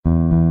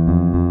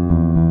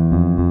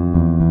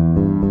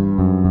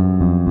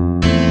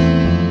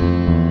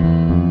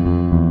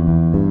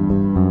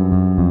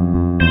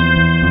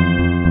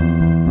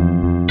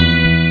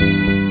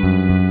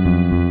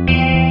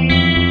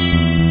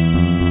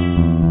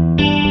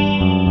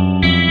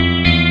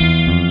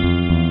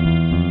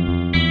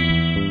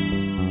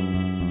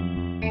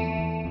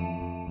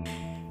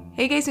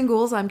Gays and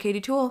Ghouls, I'm Katie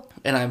Toole.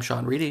 And I'm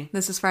Sean Reedy.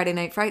 This is Friday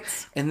Night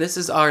Frights. And this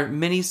is our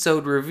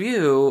mini-sode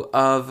review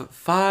of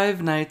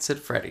Five Nights at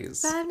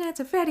Freddy's. Five Nights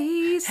at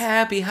Freddy's.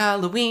 Happy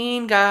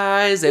Halloween,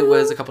 guys. It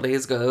was a couple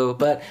days ago,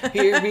 but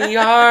here we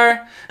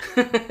are.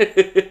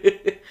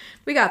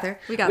 We got there.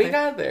 We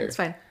got there. It's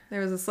fine.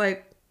 There was a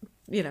slight,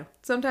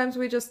 sometimes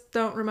we just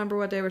don't remember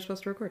what day we're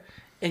supposed to record.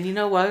 And you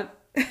know what?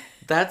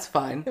 That's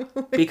fine.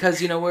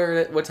 Because you know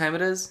what time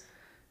it is?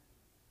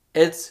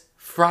 It's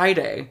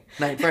Friday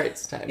Night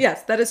Frights time.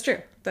 Yes, that is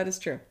true. That is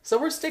true. So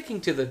we're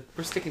sticking to the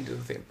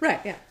theme.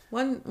 Right, yeah.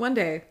 One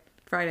day,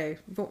 Friday.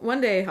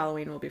 One day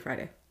Halloween will be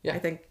Friday. Yeah. I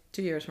think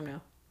 2 years from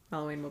now,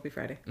 Halloween will be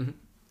Friday. Mm-hmm.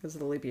 Because of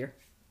the leap year.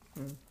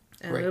 And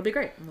right. It'll be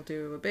great. We'll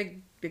do a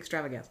big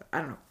extravaganza. I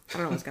don't know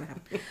what's going to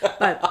happen.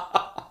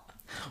 But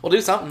we'll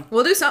do something.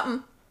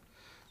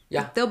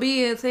 Yeah. There'll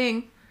be a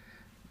thing.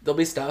 There'll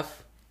be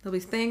stuff. There'll be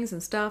things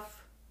and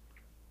stuff.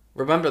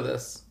 Remember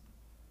this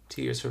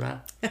 2 years from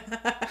now.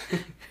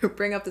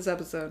 Bring up this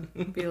episode.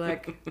 Be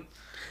like,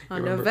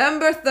 on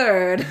November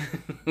 3rd.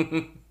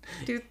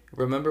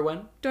 Remember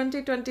when?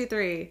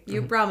 2023.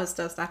 You promised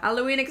us a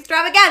Halloween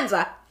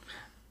extravaganza.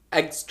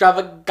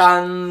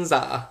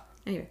 Extravaganza.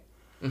 Anyway.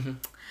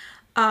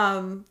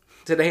 Mm-hmm.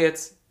 Today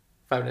it's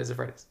Five Nights at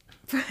Freddy's.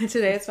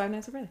 Today it's Five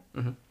Nights at Freddy's.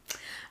 Mm-hmm.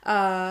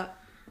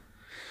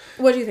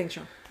 What do you think,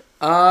 Sean?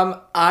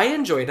 I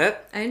enjoyed it.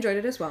 I enjoyed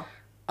it as well.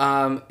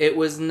 It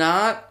was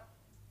not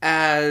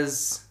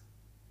as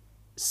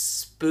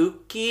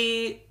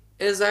spooky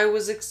as I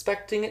was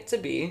expecting it to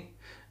be.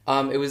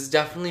 It was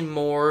definitely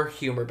more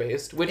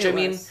humor-based, which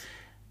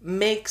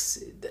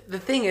makes... The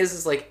thing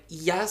is like,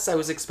 yes, I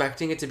was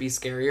expecting it to be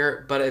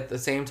scarier, but at the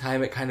same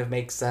time, it kind of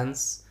makes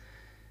sense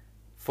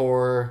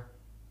for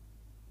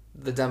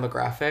the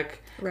demographic.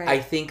 Right.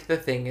 I think the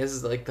thing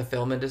is, like, the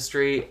film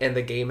industry and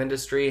the game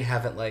industry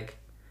haven't, like...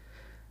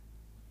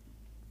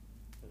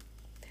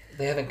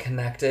 They haven't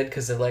connected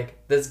because of,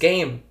 like, this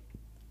game,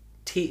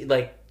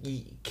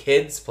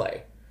 kids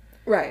play.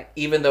 Right.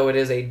 Even though it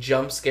is a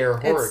jump scare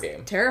horror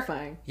game.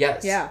 Terrifying.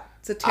 Yes. Yeah.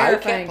 It's a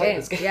terrifying play game.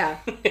 This game. Yeah.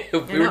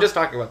 We were just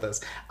talking about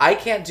this. I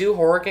can't do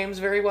horror games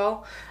very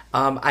well.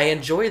 I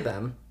enjoy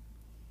them,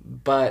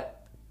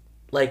 but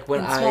like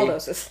when small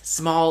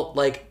doses.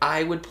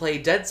 I would play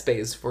Dead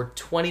Space for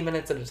 20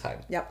 minutes at a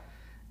time. Yep.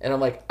 And I'm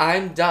like,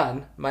 I'm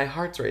done. My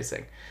heart's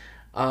racing.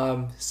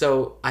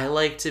 So I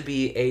like to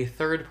be a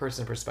third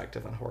person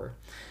perspective on horror.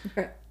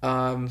 Right.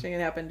 So it can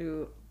happen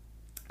to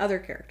other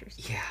characters.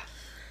 Yeah.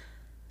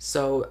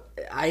 So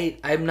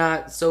I'm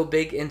not so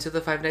big into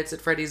the Five Nights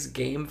at Freddy's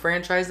game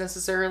franchise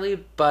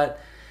necessarily, but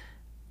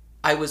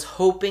I was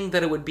hoping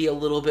that it would be a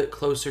little bit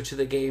closer to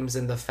the games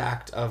in the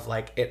fact of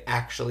like it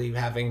actually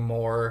having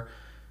more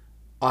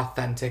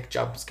authentic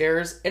jump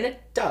scares, and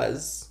it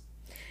does.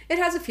 It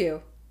has a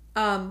few.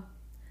 I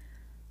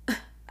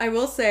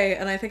will say,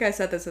 and I think I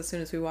said this as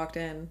soon as we walked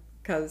in,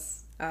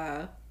 because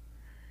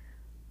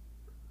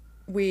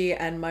we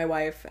and my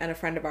wife and a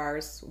friend of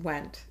ours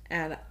went,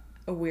 and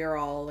we're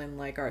all in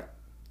like our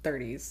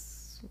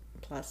 30s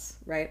plus,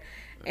 right?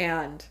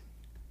 And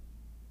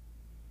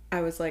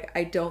I was like,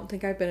 I don't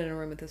think I've been in a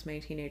room with this many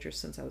teenagers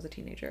since I was a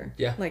teenager.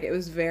 Yeah. Like, it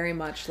was very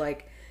much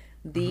like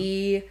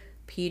the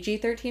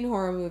PG-13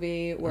 horror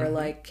movie where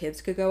like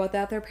kids could go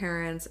without their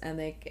parents, and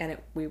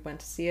we went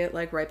to see it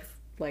like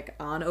like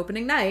on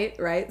opening night,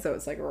 right? So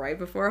it's like right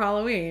before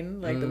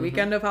Halloween, like the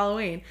weekend of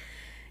Halloween.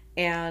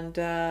 And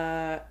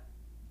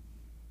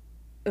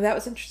that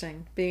was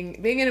interesting.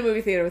 Being in a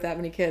movie theater with that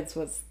many kids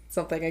was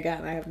something,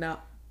 again, I have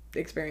not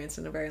experienced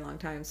in a very long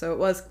time. So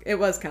it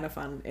was kind of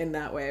fun in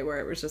that way,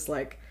 where it was just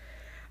like,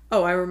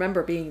 oh, I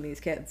remember being these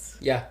kids.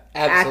 Yeah,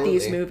 absolutely. At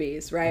these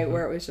movies, right?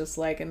 Where it was just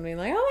like, and being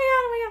like,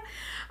 oh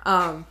my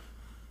God.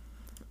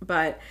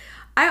 But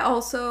I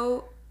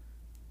also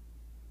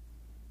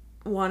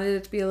wanted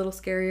it to be a little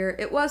scarier.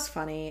 It was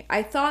funny.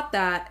 I thought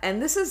that,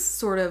 and this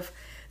has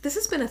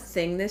been a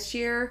thing this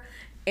year.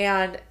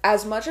 And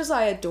as much as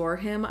I adore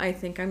him, I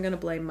think I'm going to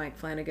blame Mike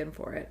Flanagan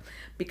for it.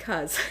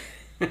 Because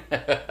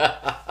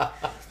I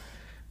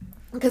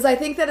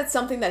think that it's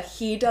something that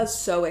he does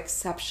so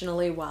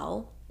exceptionally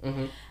well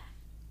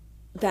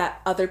that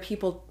other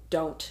people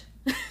don't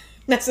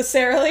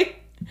necessarily,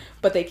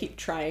 but they keep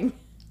trying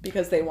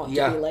because they want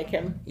to be like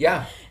him.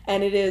 Yeah.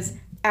 And it is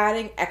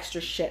adding extra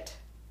shit.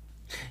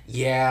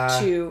 Yeah.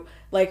 To,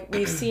 like,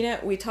 we've seen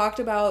it. We talked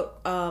about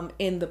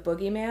in The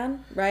Boogeyman,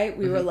 right?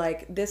 We were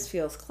like, this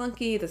feels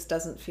clunky. This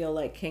doesn't feel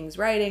like King's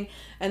writing.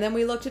 And then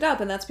we looked it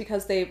up, and that's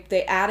because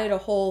they added a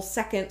whole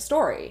second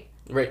story.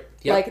 Right.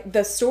 Yep. Like,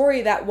 the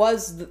story that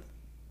was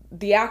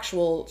the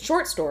actual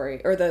short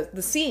story, or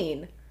the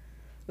scene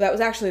that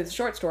was actually the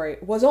short story,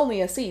 was only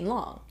a scene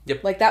long.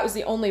 Yep. Like, that was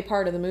the only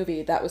part of the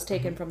movie that was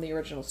taken from the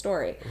original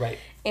story. Right.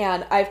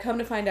 And I've come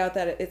to find out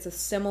that it's a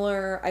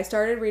similar... I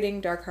started reading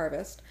Dark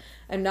Harvest.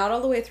 I'm not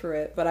all the way through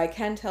it, but I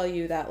can tell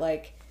you that,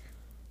 like,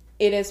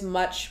 it is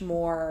much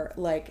more,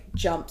 like,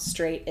 jump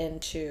straight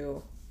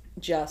into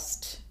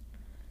just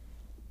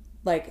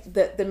like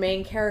the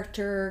main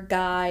character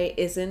guy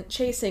isn't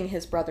chasing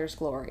his brother's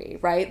glory,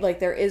 right? Like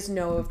there is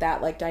no of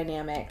that like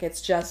dynamic.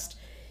 It's just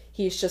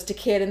he's just a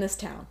kid in this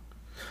town.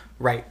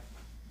 Right.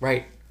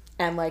 Right.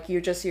 And like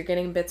you're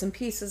getting bits and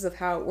pieces of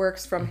how it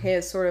works from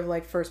his sort of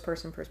like first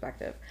person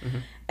perspective.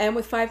 And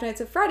with Five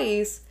Nights at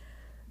Freddy's,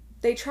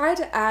 they try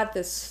to add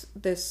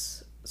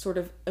this sort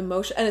of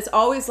emotion, and it's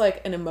always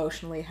like an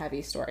emotionally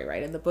heavy story,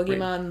 right? In the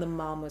Boogeyman, the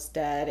mom was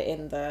dead.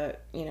 In the,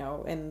 you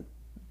know, in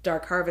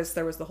Dark Harvest,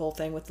 there was the whole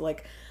thing with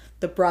like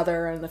the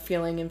brother and the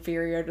feeling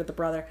inferior to the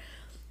brother.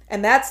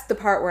 And that's the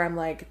part where I'm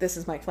like, this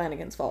is Mike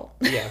Flanagan's fault.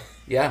 Yeah.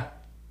 Yeah.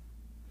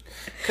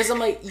 Because I'm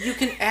like, you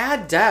can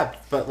add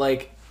depth, but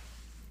like,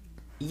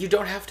 you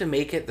don't have to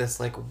make it this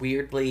like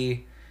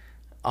weirdly,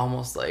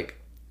 almost like,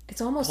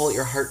 it's almost pull at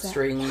your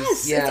heartstrings.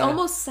 Yes, yeah. It's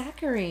almost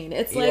saccharine.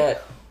 It's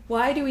like,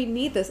 why do we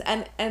need this?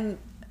 And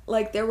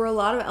like there were a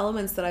lot of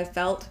elements that I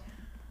felt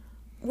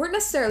weren't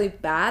necessarily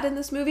bad in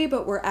this movie,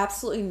 but were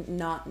absolutely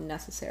not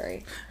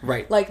necessary.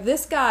 Right. Like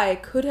this guy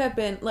could have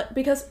been like,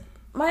 because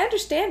my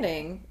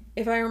understanding,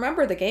 if I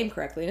remember the game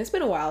correctly, and it's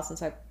been a while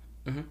since I've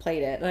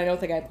played it, and I don't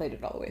think I played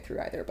it all the way through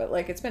either, but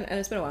like it's been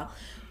a while.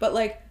 But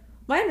like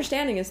my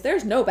understanding is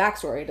there's no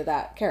backstory to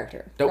that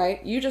character,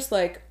 right? You just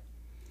like,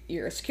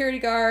 you're a security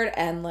guard,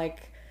 and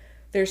like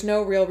there's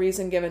no real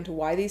reason given to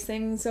why these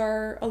things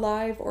are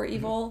alive or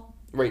evil.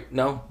 Right.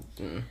 No.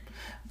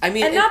 I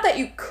mean, and not that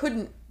you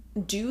couldn't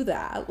do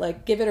that,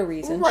 like give it a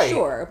reason,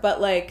 sure, but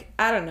like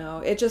I don't know,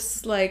 it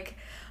just like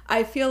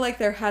I feel like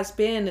there has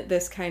been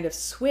this kind of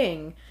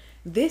swing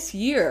this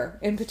year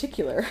in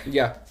particular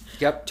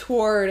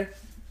toward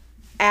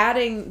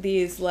adding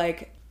these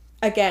like,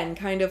 again,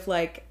 kind of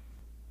like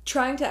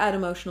trying to add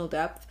emotional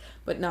depth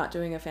but not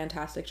doing a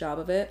fantastic job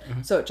of it,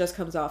 so it just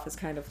comes off as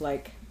kind of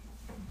like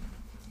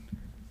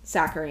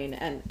saccharine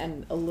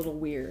and a little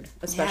weird,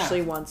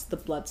 especially once the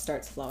blood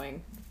starts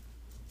flowing.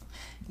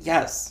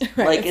 Yes.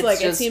 Right. Like it's like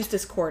just, it seems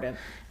discordant.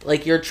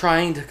 Like you're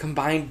trying to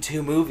combine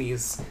two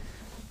movies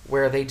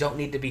where they don't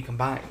need to be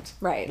combined.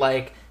 Right.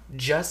 Like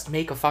just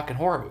make a fucking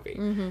horror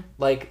movie.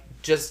 Like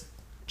just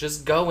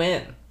go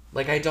in.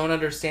 Like I don't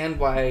understand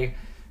why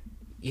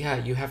you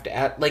have to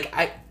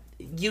add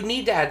you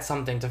need to add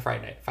something to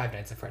Five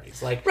Nights at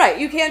Freddy's. Like right,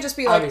 you can't just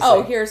be like,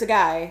 oh, here's a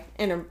guy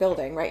in a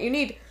building, right? You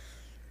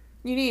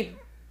need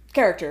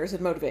characters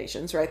and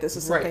motivations, right? This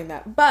is something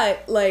that,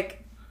 but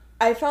like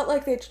I felt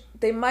like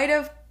they might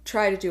have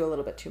tried to do a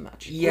little bit too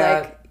much. Yeah.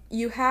 Like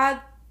you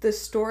had the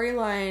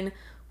storyline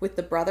with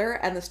the brother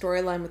and the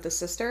storyline with the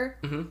sister.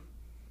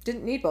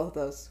 Didn't need both of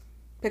those.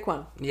 Pick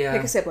one. Yeah.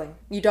 Pick a sibling.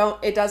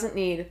 It doesn't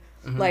need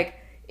like,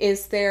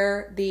 is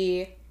there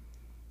the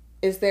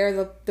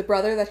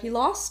brother that he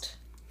lost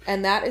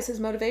and that is his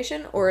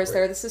motivation, or is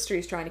there the sister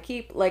he's trying to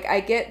keep? Like I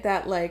get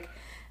that, like,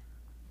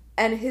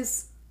 and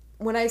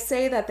when I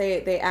say that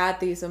they add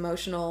these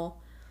emotionally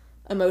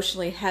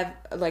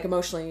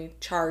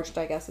charged,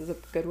 I guess is a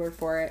good word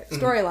for it,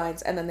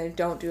 storylines, and then they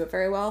don't do it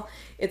very well.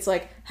 It's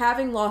like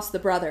having lost the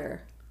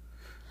brother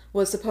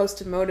was supposed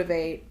to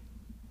motivate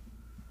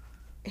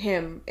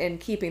him in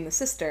keeping the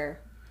sister,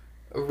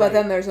 but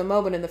then there's a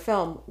moment in the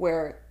film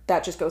where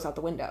that just goes out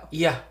the window.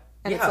 Yeah.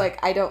 And it's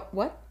like,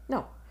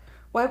 No.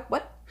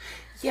 What?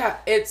 Yeah,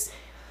 it's,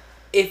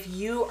 if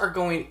you are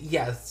going,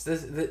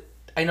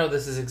 I know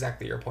this is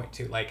exactly your point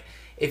too. Like,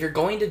 if you're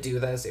going to do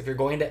this, if you're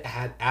going to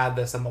add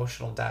this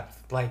emotional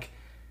depth, like,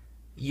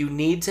 you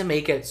need to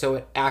make it so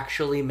it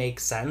actually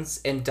makes sense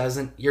and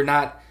you're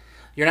not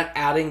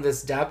adding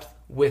this depth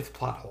with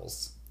plot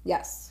holes.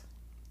 Yes.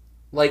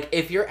 Like,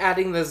 if you're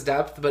adding this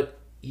depth, but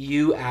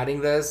you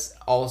adding this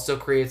also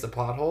creates a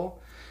plot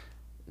hole,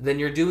 then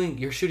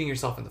you're shooting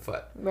yourself in the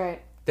foot.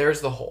 Right. There's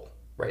the hole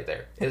right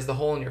there. Is the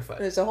hole in your foot.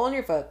 There's a hole in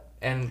your foot.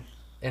 And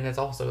it's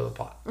also the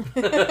plot.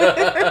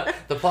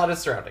 The plot is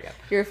surrounding it.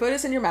 Your foot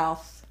is in your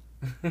mouth.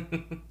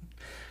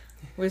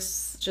 We're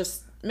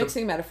just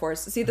mixing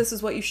metaphors. See, this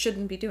is what you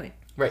shouldn't be doing.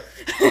 Right.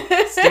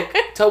 Stick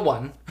to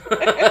one.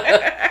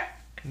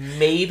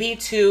 Maybe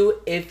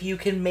two if you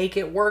can make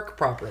it work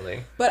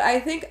properly. But I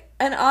think,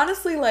 and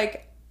honestly,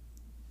 like,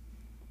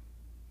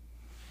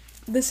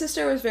 the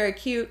sister was very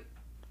cute,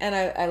 and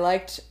I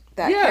liked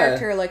that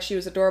character. Like, she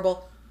was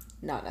adorable.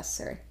 Not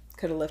necessary.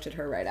 Could have lifted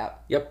her right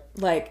out. Yep.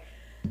 Like,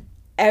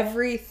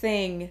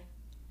 everything,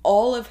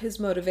 all of his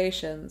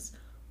motivations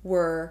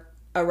were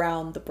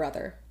around the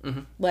brother.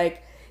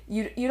 Like,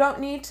 you don't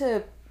need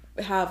to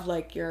have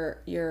like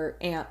your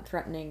aunt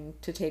threatening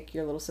to take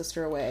your little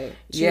sister away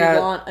to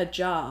want a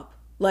job.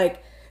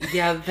 Like,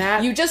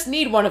 that you just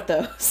need one of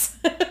those.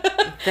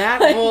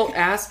 That like, whole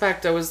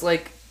aspect, I was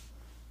like,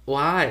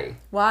 why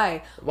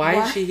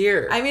is she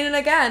here? I mean, and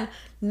again,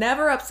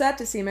 never upset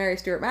to see Mary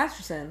Stuart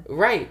Masterson,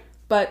 right?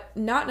 But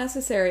not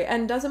necessary,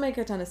 and doesn't make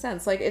a ton of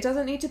sense. Like, it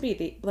doesn't need to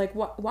be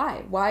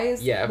why why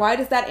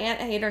does that aunt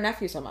hate her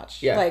nephew so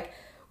much? Like,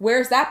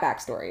 where's that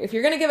backstory? If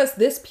you're gonna give us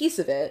this piece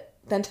of it,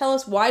 then tell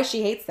us why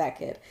she hates that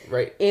kid.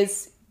 Right.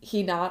 Is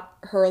he not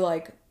her,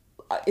 like,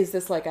 is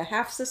this like a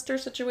half-sister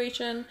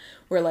situation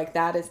where, like,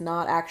 that is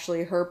not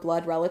actually her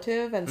blood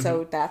relative, and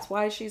so that's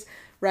why she's,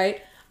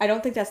 right? I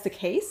don't think that's the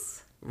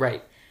case.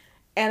 Right.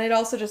 And it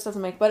also just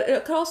doesn't make... But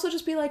it could also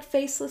just be, like,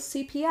 faceless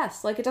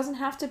CPS. Like, it doesn't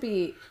have to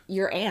be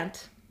your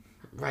aunt.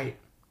 Right.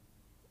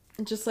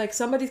 Just, like,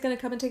 somebody's going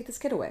to come and take this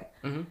kid away.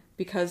 Mm-hmm.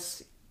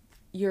 Because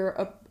you're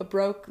a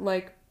broke,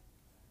 like,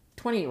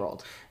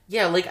 20-year-old.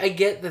 Yeah, like, I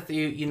get that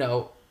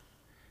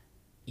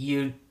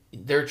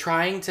they're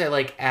trying to,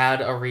 like,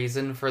 add a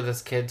reason for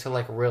this kid to,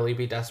 like, really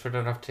be desperate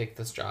enough to take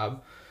this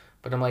job.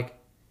 But I'm like,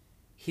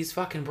 he's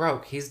fucking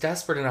broke. He's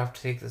desperate enough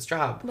to take this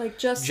job. Like,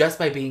 just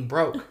by being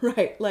broke.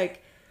 Right.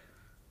 Like,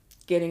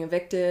 getting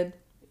evicted.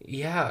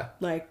 Yeah.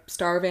 Like,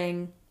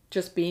 starving.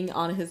 Just being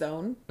on his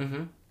own.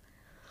 Mm-hmm.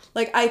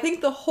 Like, I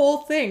think the whole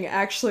thing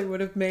actually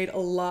would have made a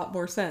lot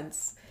more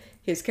sense.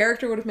 His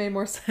character would have made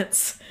more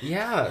sense.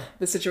 Yeah.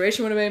 The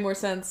situation would have made more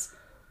sense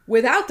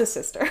without the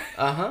sister.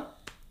 Uh-huh.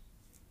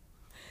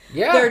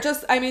 Yeah.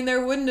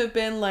 There wouldn't have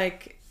been,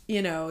 like,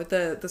 you know,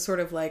 the sort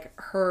of, like,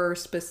 her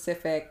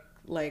specific,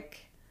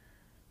 like...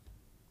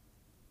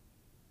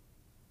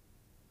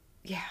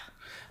 Yeah.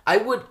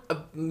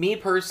 Me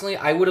personally,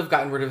 I would have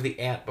gotten rid of the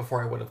aunt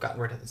before I would have gotten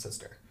rid of the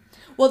sister.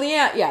 Well, the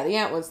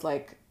aunt was,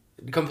 like...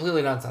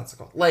 Completely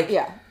nonsensical. Like...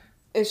 Yeah.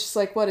 It's just,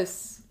 like, what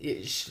is...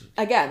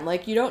 Again,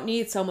 like, you don't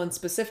need someone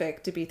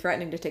specific to be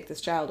threatening to take this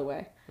child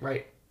away.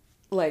 Right.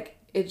 Like...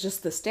 It's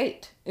just the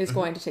state is mm-hmm.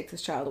 going to take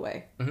this child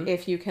away mm-hmm.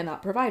 if you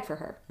cannot provide for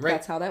her. Right.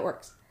 That's how that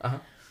works. Uh-huh.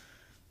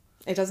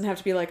 It doesn't have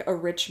to be like a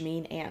rich,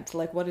 mean aunt.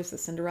 Like, what is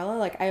this, Cinderella?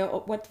 Like,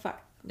 what the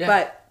fuck? Yeah.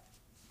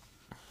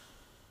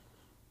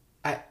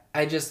 But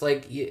I just,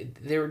 like,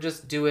 they were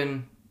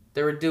doing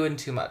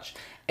too much.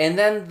 And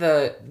then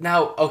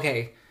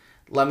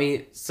let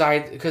me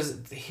side,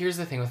 because here's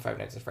the thing with Five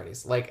Nights at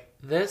Freddy's. Like,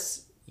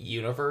 this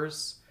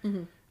universe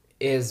mm-hmm.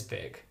 is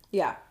big.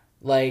 Yeah.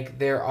 Like,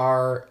 there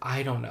are,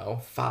 I don't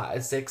know,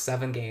 5, 6,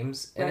 7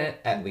 games in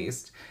it, at mm-hmm.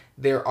 least.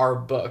 There are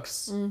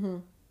books. Mm-hmm.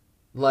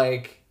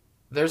 Like,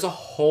 there's a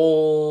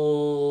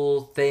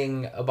whole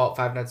thing about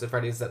Five Nights at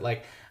Freddy's that,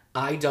 like,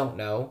 I don't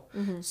know.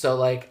 Mm-hmm. So,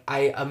 like,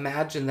 I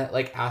imagine that,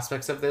 like,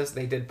 aspects of this,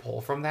 they did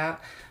pull from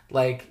that.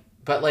 Like,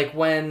 but, like,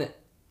 when...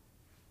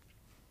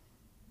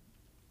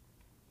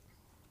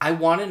 I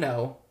want to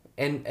know,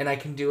 and I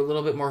can do a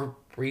little bit more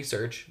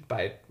research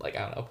by, like,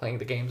 I don't know, playing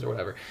the games or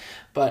whatever,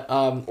 but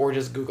or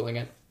just Googling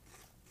it.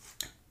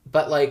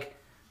 But, like,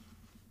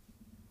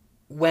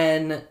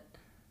 when,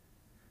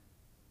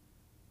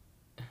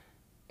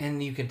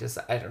 and you can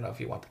decide, I don't know if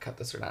you want to cut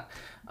this or not.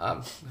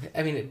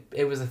 I mean,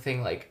 it was a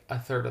thing, like, a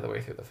third of the way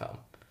through the film.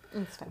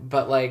 It's fine.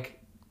 But, like,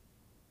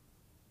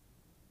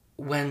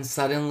 when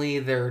suddenly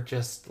they're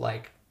just,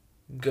 like,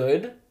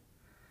 good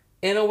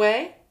in a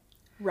way.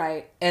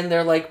 Right. And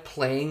they're, like,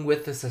 playing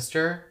with the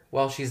sister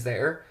while she's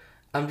there.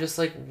 I'm just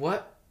like,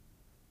 what?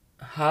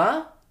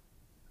 Huh?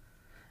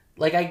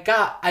 Like, I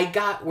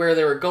got where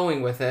they were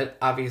going with it,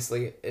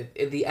 obviously.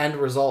 The end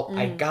result,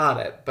 I got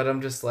it. But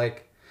I'm just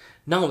like,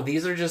 no,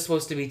 these are just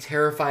supposed to be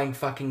terrifying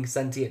fucking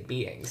sentient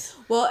beings.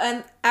 Well,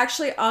 and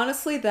actually,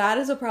 honestly, that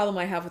is a problem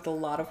I have with a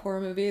lot of horror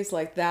movies.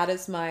 Like, that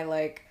is my,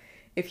 like,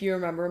 if you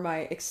remember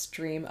my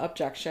extreme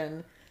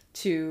objection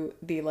to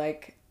the,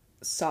 like,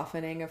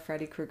 softening of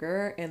Freddy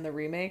Krueger in the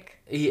remake.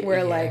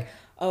 Where, like,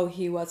 oh,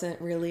 he wasn't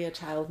really a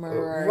child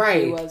murderer.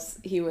 Right.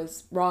 He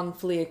was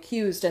wrongfully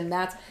accused, and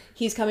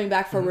he's coming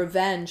back for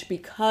revenge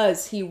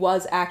because he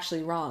was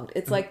actually wronged.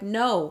 It's like,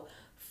 no,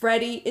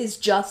 Freddy is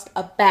just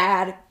a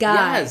bad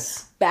guy.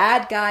 Yes.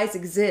 Bad guys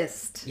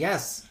exist.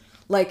 Yes.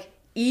 Like,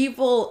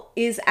 evil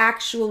is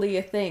actually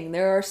a thing.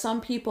 There are some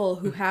people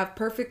who have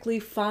perfectly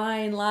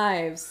fine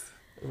lives.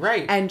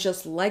 Right. And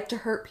just like to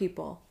hurt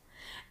people.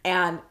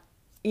 And,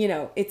 you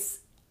know, it's...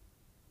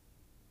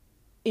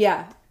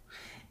 Yeah.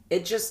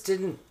 It just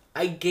didn't...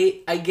 I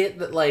get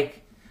that,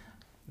 like,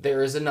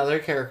 there is another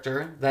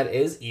character that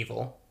is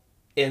evil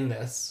in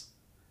this.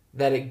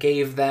 That it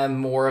gave them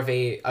more of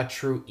a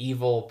true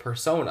evil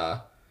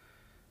persona.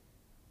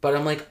 But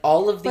I'm like,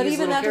 all of these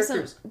little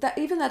characters...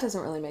 Even that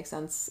doesn't really make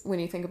sense when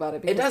you think about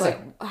it. Because, it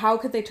doesn't. Like, how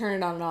could they turn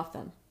it on and off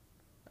then?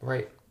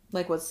 Right.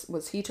 Like,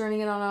 was he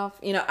turning it on and off?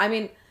 You know, I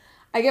mean,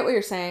 I get what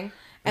you're saying.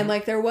 And,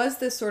 like, there was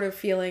this sort of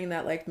feeling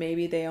that, like,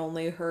 maybe they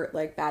only hurt,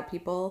 like, bad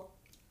people.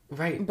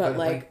 Right. But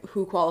like,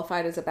 who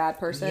qualified as a bad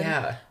person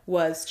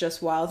was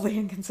just wildly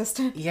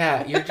inconsistent.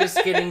 Yeah, you're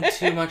just getting there's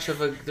too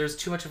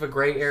much of a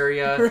gray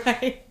area.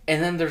 Right.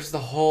 And then there's the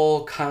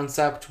whole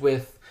concept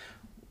with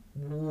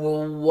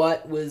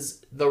what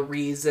was the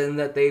reason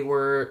that they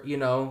were, you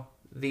know,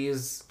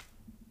 these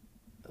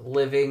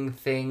living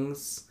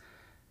things.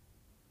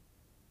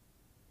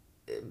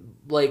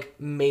 Like,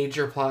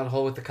 major plot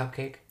hole with the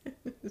cupcake.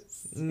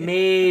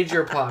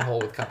 Major plot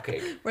hole with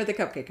cupcake. Where'd the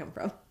cupcake come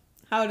from?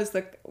 How does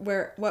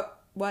what?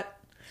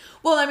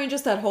 Well, I mean,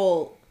 just that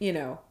whole, you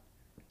know,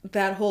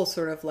 that whole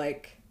sort of,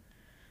 like,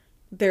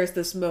 there's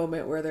this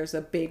moment where there's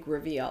a big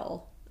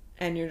reveal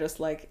and you're just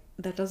like,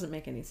 that doesn't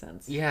make any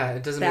sense. Yeah,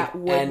 it doesn't make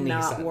any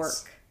sense. That would not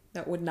work.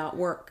 That would not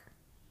work.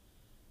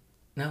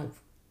 No.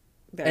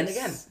 And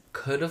again,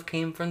 could have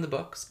came from the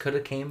books, could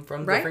have came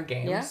from different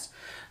games. Yeah.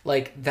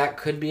 Like, that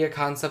could be a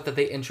concept that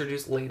they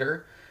introduced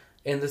later.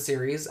 in the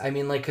series. I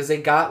mean, like, because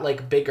they got,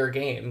 like, bigger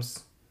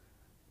games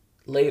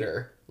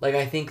later. Like,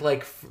 I think,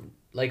 like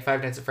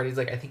Five Nights at Freddy's,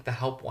 like, I think the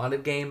Help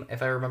Wanted game,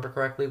 if I remember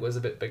correctly, was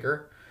a bit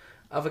bigger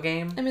of a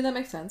game. I mean, that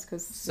makes sense,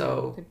 because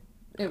So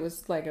it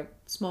was, like, a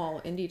small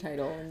indie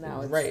title, and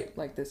now it's, right.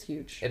 like, this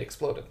huge... It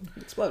exploded.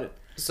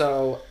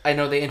 So, I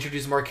know they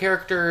introduced more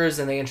characters,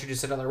 and they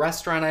introduced another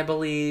restaurant, I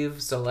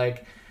believe. So,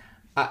 like,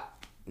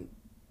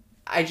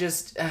 I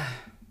just...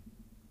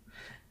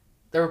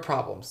 there were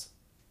problems.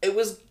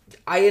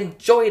 I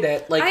enjoyed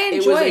it. Like,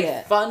 it was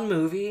a fun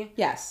movie.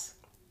 Yes.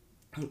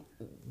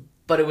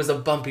 But it was a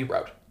bumpy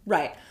road.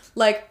 Right.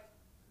 Like,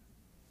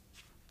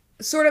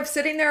 sort of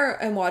sitting there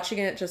and watching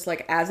it just,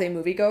 like, as a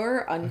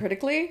moviegoer,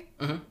 uncritically.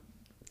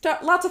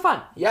 Mm-hmm. Lots of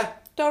fun. Yeah.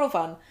 Total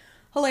fun.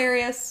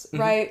 Hilarious,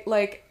 right?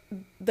 Like,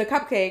 the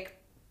cupcake,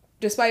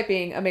 despite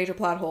being a major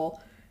plot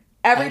hole,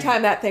 every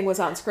time that thing was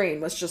on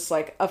screen was just,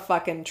 like, a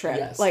fucking trip.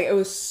 Yes. Like, it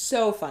was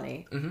so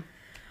funny.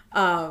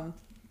 Mm-hmm.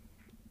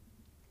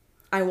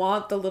 I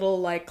want the little,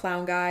 like,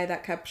 clown guy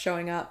that kept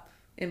showing up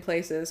in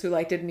places who,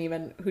 like,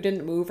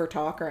 didn't move or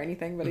talk or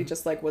anything, but he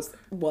just, like,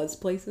 was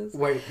places.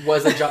 Wait,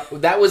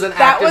 that was an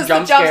active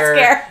jump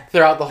scare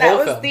throughout the whole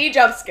film. That was the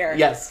jump scare.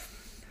 Yes.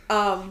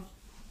 But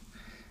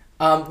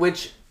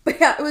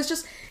yeah,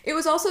 it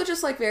was also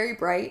just, like, very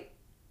bright.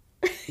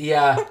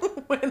 Yeah.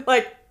 When,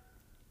 like,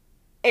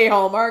 a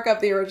hallmark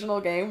of the original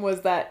game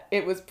was that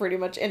it was pretty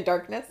much in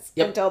darkness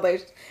until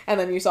and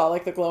then you saw,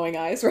 like, the glowing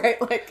eyes,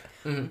 right? Like,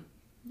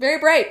 very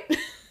bright.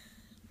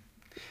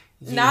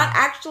 Yeah. Not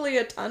actually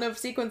a ton of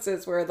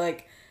sequences where,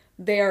 like,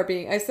 they are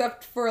being,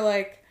 except for,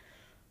 like,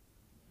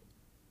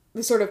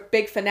 the sort of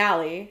big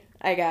finale,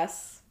 I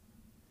guess.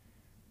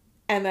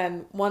 And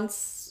then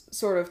once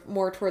sort of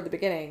more toward the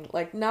beginning,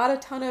 like, not a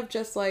ton of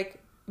just, like,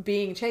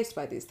 being chased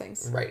by these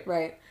things. Right.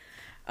 Right.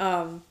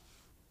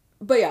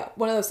 But yeah,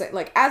 one of those things,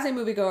 like, as a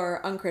moviegoer,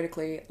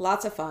 uncritically,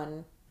 lots of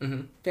fun.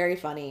 Mm-hmm. Very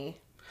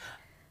funny.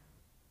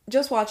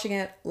 Just watching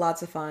it,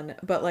 lots of fun.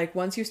 But, like,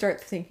 once you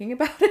start thinking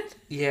about it,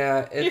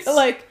 yeah, it's... you're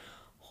like,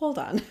 hold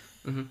on.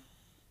 Mm-hmm.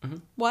 Mm-hmm.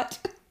 What?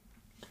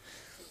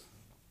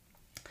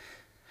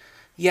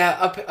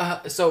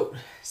 Yeah, so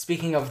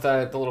speaking of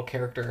the little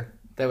character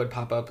that would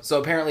pop up,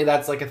 so apparently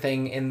that's, like, a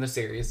thing in the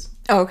series.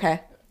 Oh,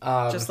 okay.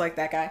 Just like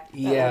that guy?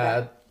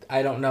 Yeah,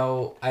 I don't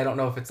know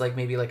if it's, like,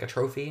 maybe, like, a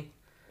trophy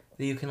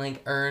that you can,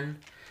 like, earn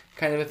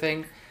kind of a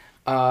thing,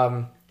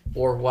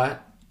 or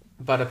what,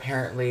 but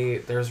apparently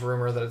there's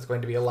rumor that it's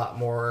going to be a lot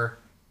more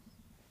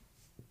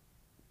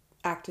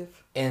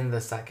active in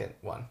the second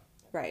one.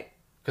 Right.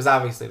 Because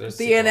obviously there's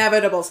the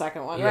inevitable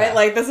second one, right?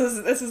 Like, this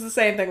is the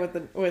same thing with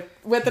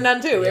the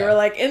Nun too. We were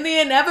like, in the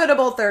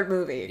inevitable third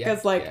movie,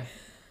 because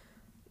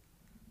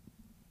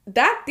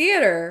that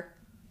theater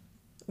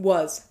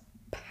was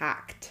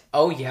packed.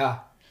 Oh yeah.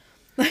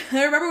 I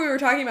remember we were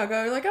talking about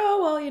going, like,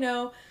 oh well, you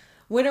know,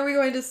 when are we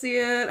going to see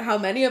it? How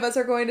many of us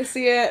are going to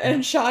see it?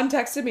 And Sean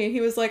texted me and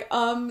he was like,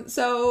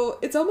 so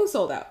it's almost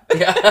sold out.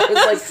 Yeah. I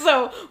was like,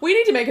 so we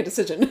need to make a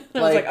decision. And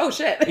I was like, oh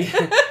shit.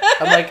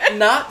 I'm like,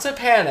 not to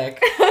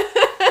panic,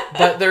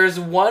 but there's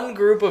one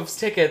group of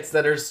tickets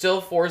that are still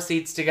 4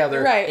 seats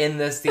together in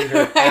this theater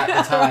at the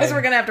time. Otherwise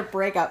we're going to have to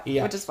break up,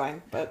 which is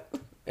fine. But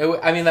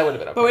I mean, that would have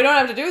been okay. But we don't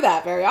have to do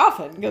that very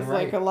often because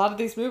like a lot of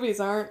these movies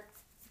aren't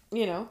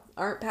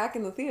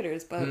packing the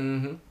theaters, but...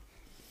 Mm-hmm.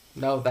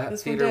 No, that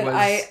theater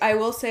was... I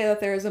will say that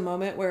there is a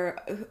moment where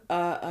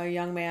a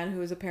young man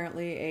who is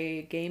apparently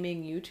a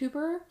gaming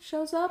YouTuber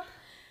shows up.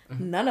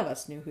 Mm-hmm. None of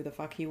us knew who the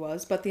fuck he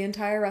was, but the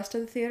entire rest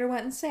of the theater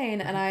went insane,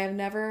 mm-hmm. and I have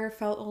never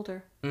felt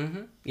older.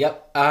 Mm-hmm.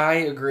 Yep, I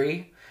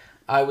agree.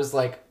 I was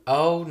like,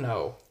 oh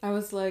no. I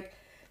was like...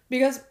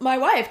 Because my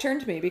wife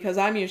turned to me, because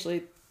I'm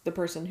usually the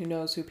person who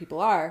knows who people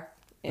are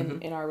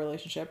in our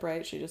relationship,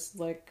 right? She just,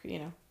 like,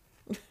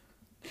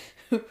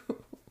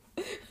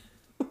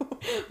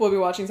 we'll be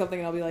watching something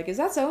and I'll be like, is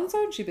that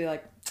so-and-so? And she'd be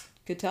like,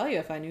 could tell you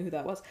if I knew who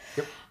that was.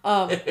 Yep.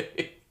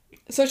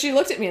 So she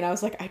looked at me and I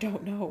was like, I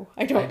don't know.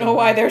 I don't know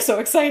why they're so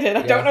excited.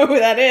 I don't know who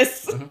that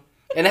is. Mm-hmm.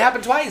 And it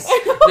happened twice.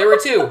 There were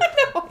 2.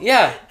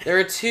 Yeah. There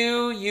were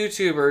 2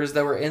 YouTubers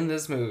that were in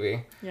this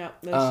movie. Yeah.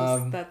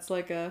 That's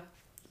like a...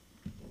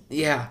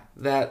 Yeah.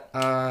 That,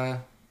 I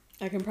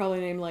can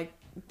probably name like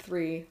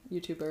 3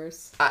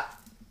 YouTubers.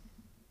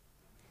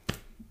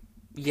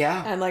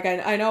 Yeah. And, like,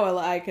 I know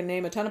I can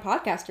name a ton of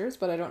podcasters,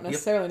 but I don't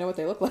necessarily know what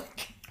they look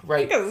like.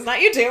 Right. Because it's not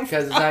YouTube.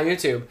 Because it's not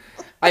YouTube.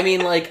 I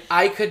mean, like,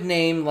 I could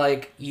name,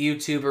 like,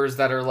 YouTubers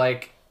that are,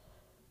 like,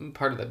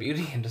 part of the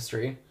beauty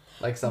industry.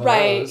 Like, some of those.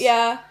 Right,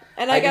 yeah.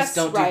 And I guess,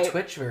 just don't do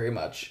Twitch very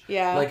much.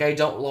 Yeah. Like, I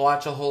don't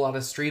watch a whole lot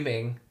of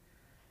streaming.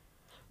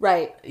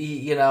 Right.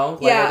 You know?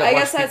 Like, yeah, I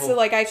guess that's,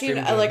 like, I can,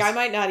 like, I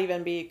might not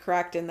even be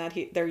correct in that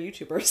they're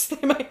YouTubers.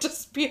 They might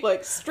just be,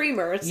 like,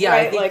 streamers, yeah,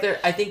 right?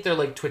 I think they're,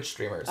 like, Twitch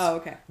streamers. Oh,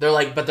 okay. They're,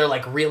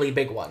 like, really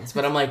big ones.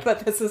 But I'm like...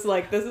 But this is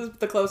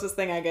the closest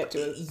thing I get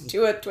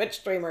to a Twitch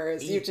streamer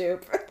is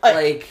YouTube.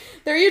 like,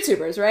 they're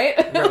YouTubers, right?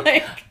 Right.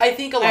 Like, I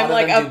think a lot of them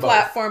do both. I'm, like, a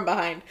platform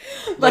behind.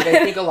 Like,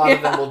 I think a lot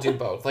of them will do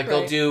both. Like,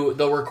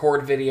 they'll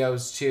record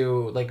videos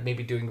too, like,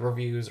 maybe doing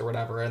reviews or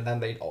whatever, and then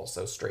they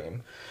also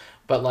stream.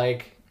 but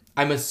like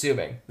I'm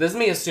assuming. This is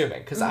me assuming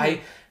because I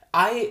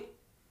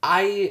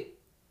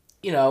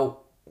you know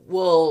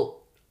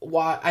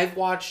I've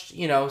watched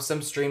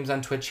some streams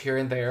on Twitch here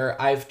and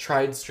there. I've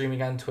tried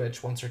streaming on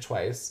Twitch once or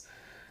twice.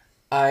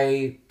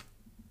 Then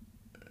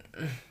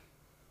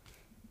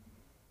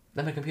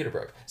my computer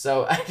broke,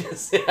 so I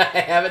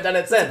haven't done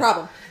it since. It's a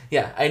problem.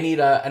 Yeah, I need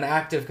an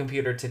active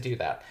computer to do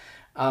that.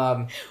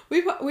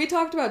 We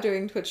talked about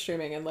doing Twitch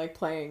streaming and like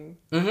playing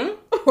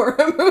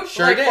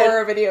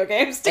horror video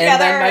games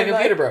together. And then my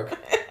computer broke.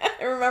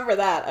 I remember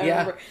that. I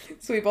remember.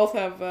 So we both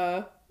have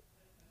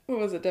what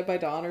was it, Dead by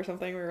Dawn or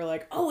something? We were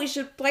like, oh, we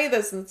should play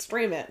this and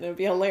stream it, and it would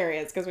be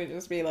hilarious because we'd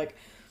just be like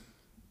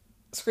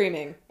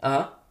screaming.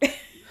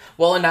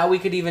 Well, and now we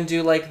could even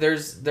do like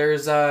there's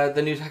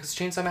the new Texas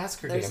Chainsaw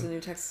Massacre game. There's the new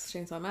Texas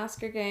Chainsaw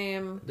Massacre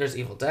game. There's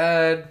Evil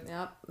Dead.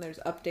 Yep. There's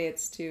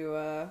updates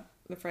to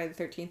the Friday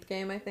the 13th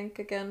game, I think,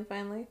 again,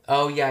 finally.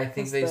 Oh, yeah, I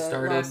think they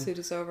started... lawsuit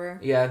is over.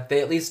 Yeah, they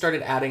at least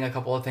started adding a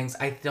couple of things.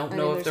 I don't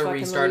know if they're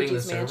restarting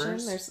Luigi's the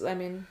servers.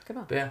 Come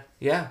on.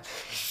 Yeah.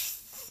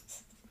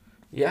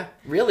 Yeah,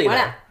 really, Why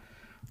not?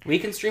 We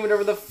can stream it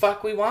over the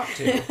fuck we want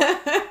to.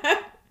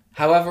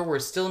 However, we're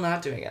still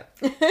not doing it.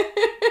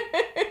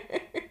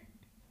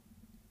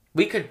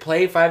 We could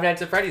play Five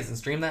Nights at Freddy's and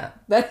stream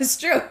that. That is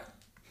true.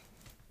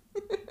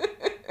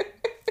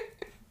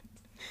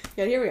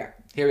 Yeah, here we are.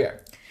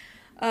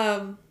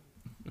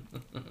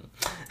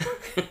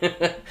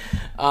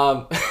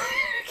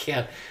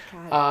 Can't.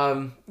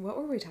 God. What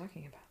were we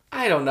talking about?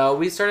 I don't know.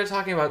 We started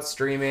talking about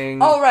streaming.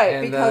 Oh, right,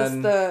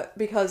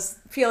 because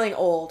feeling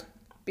old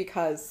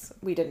because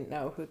we didn't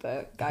know who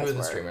the guys were. Who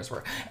the streamers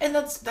were. And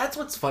that's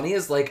what's funny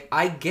is like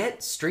I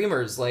get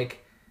streamers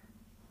like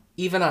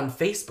even on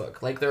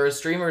Facebook. Like there are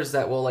streamers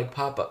that will like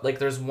pop up. Like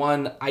there's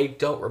one, I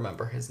don't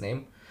remember his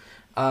name.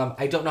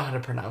 I don't know how to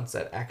pronounce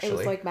it actually. It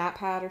was like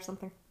MatPat or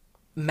something.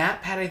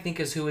 MatPat, I think,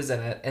 is who was in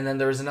it, and then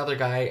there was another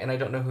guy, and I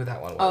don't know who that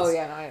one was. Oh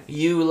yeah,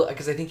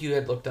 because I think you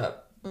had looked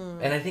up,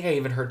 and I think I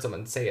even heard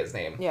someone say his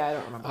name. Yeah, I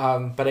don't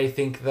remember. But I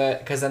think that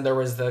because then there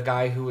was the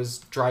guy who was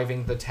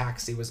driving the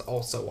taxi was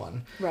also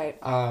one. Right.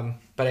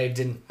 But I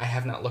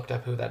have not looked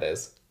up who that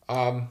is.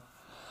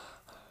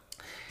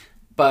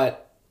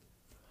 But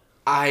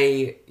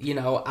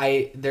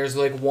there's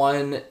like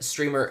one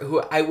streamer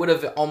who I would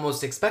have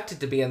almost expected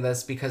to be in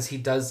this because he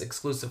does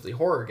exclusively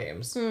horror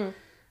games.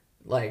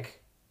 Like.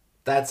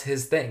 That's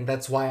his thing.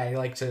 That's why I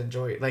like to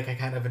enjoy, like, I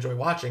kind of enjoy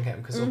watching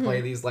him because he'll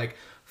play these, like,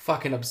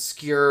 fucking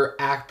obscure,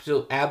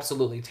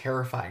 absolutely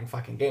terrifying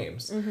fucking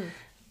games. He's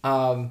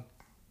the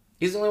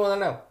only one I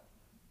know.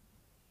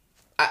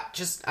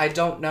 I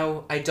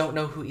don't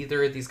know who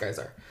either of these guys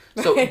are.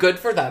 So good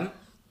for them.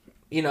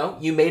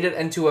 You made it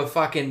into a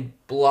fucking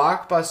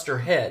blockbuster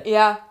hit.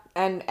 Yeah.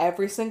 And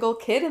every single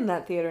kid in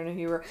that theater knew who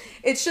you were.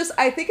 It's just,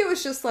 I think it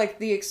was just, like,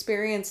 the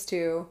experience,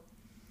 too,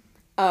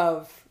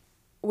 of...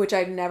 which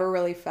I've never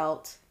really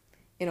felt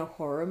in a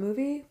horror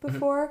movie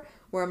before,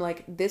 where I'm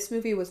like, this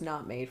movie was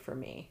not made for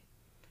me.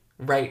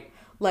 Right.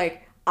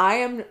 Like, I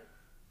am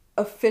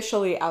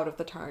officially out of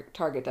the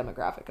target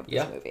demographic of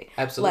this movie.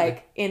 Absolutely.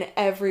 Like, in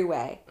every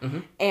way.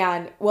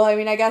 And, well, I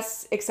mean, I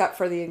guess, except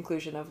for the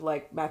inclusion of,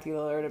 like, Matthew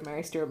Lillard and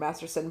Mary Stuart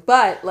Masterson,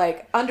 but,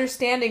 like,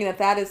 understanding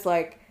that is,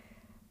 like,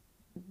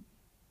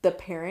 the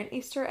parent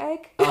Easter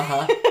egg.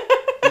 Yeah.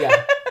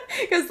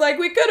 Because, like,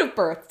 we could have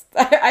birthed.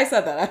 I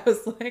said that. I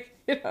was like,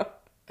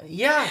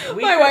 Yeah,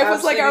 my wife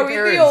was like, "Are we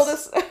the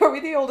oldest? Are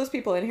we the oldest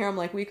people in here?" I'm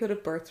like, "We could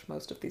have birthed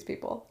most of these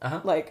people,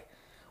 like,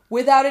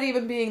 without it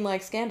even being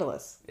like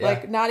scandalous,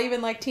 like not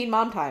even like Teen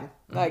Mom Time.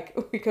 Like,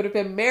 we could have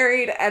been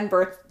married and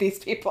birthed these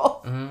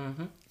people.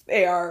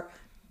 They are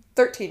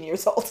 13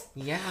 years old.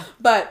 Yeah,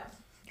 but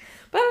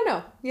I don't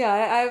know.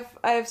 Yeah,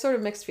 I have sort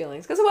of mixed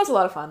feelings because it was a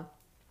lot of fun.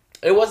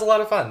 It was a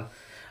lot of fun.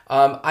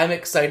 I'm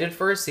excited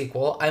for a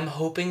sequel. I'm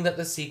hoping that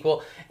the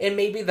sequel, and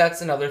maybe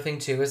that's another thing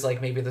too, is like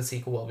maybe the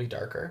sequel will be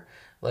darker.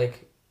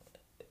 Like,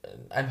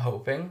 I'm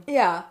hoping.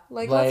 Yeah,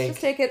 like let's just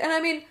take it. And I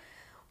mean,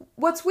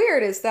 what's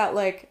weird is that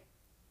like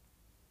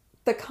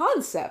the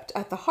concept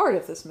at the heart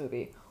of this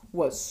movie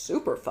was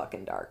super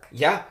fucking dark.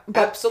 Yeah,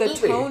 but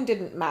absolutely. The tone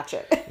didn't match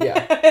it.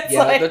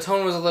 Yeah, the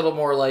tone was a little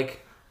more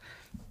like,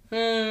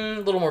 a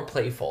little more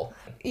playful.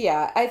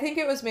 Yeah, I think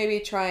it was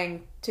maybe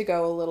trying to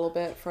go a little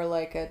bit for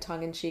like a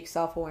tongue-in-cheek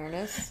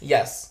self-awareness.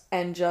 Yes.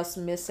 And just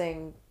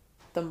missing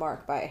the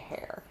mark by a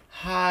hair.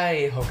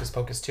 Hi, Hocus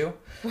Pocus 2.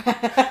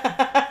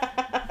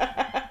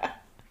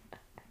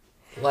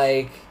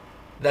 Like,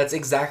 that's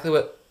exactly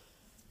what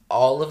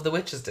all of the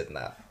witches did in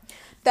that.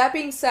 That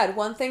being said,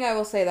 one thing I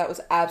will say that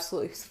was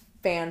absolutely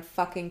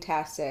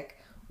fan-fucking-tastic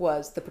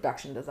was the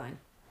production design.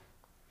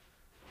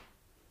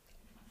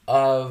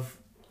 Of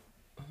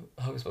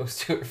Hocus Pocus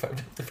 2 or Five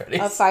Nights at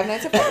Freddy's? Of Five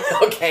Nights at Freddy's.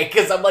 Okay,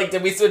 because I'm like,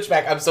 did we switch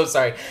back? I'm so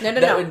sorry.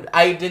 No.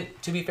 I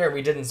did, to be fair,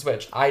 we didn't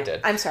switch. I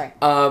did. I'm sorry.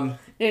 No.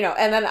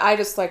 And then I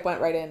just like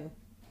went right in.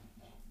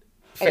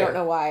 Fair. I don't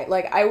know why.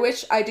 Like,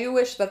 I do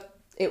wish that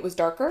it was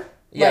darker.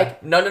 Yeah.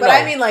 Like, but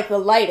I mean, like, the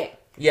lighting.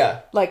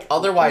 Yeah. Like,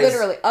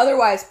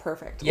 otherwise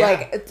perfect. Yeah.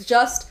 Like,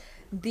 just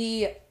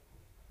the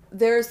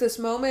there's this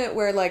moment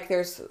where like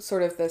there's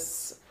sort of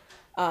this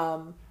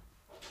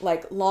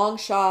like long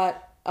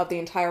shot of the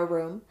entire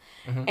room,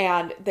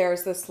 and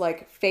there's this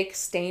like fake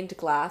stained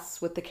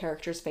glass with the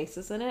characters'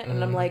 faces in it,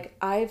 and I'm like,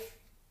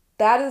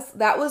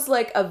 that was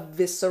like a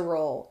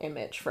visceral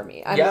image for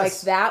me. I'm like,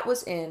 that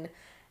was in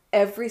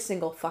every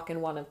single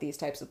fucking one of these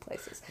types of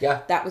places.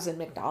 Yeah. That was in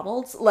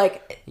McDonald's.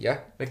 Like,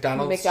 yeah.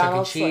 McDonald's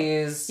Chuck E.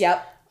 Cheese. Like,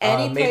 yep.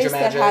 Any place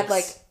Magics. that had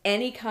like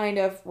any kind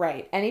of,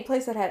 any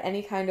place that had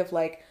any kind of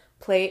like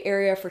play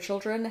area for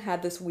children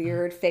had this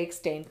weird fake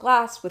stained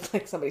glass with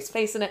like somebody's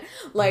face in it.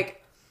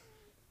 Like,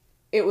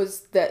 it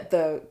was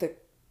the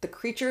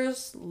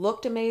creatures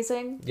looked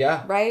amazing.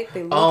 Yeah. Right?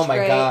 They looked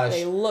great. Gosh.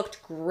 They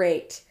looked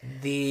great.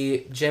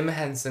 The Jim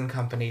Henson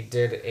Company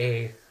did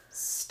a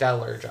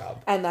stellar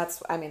job. And that's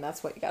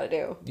what you gotta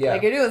do. Yeah.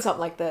 Like, you're doing something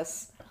like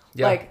this.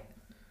 Yeah. Like,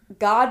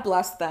 God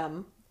bless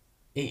them.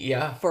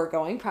 Yeah. For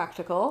going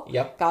practical.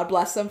 Yep. God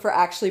bless them for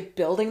actually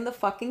building the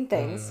fucking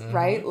things,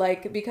 right?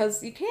 Like,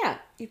 because you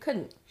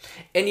couldn't.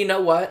 And you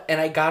know what?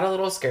 And I got a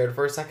little scared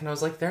for a second. I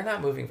was like, they're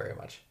not moving very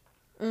much.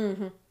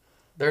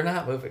 They're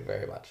not moving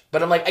very much.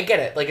 But I'm like, I get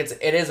it. Like,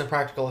 it is a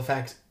practical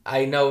effect.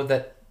 I know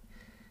that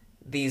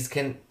these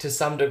can, to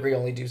some degree,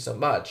 only do so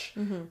much.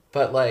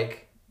 But,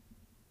 like,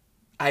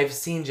 I've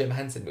seen Jim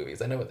Henson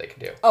movies. I know what they can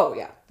do. Oh,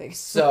 yeah.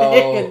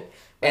 So,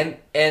 and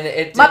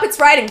it... Muppets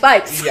riding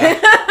bikes.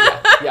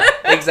 Yeah,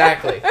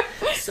 exactly.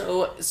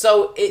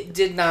 So it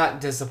did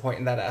not disappoint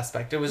in that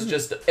aspect. It was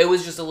just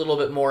a little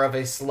bit more of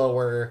a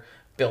slower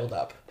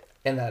build-up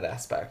in that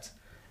aspect.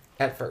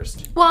 At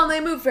first. Well, and they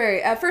move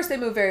very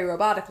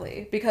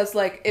robotically, because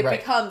like it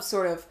becomes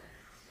sort of,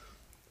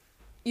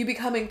 you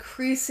become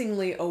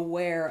increasingly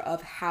aware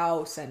of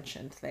how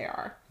sentient they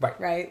are.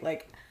 Right?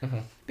 Like,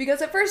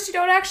 because at first you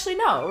don't actually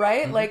know,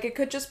 right? Like, it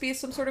could just be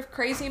some sort of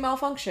crazy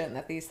malfunction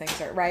that these things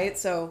are, right?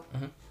 So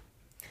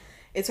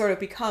it sort of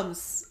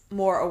becomes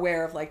more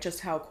aware of like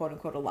just how quote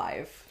unquote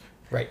alive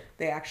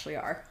they actually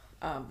are,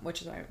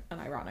 which is an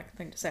ironic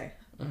thing to say.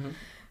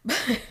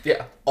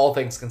 Yeah, all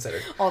things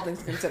considered. All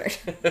things considered.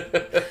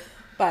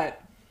 But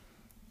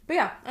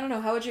yeah, I don't know.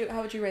 How would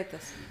you rate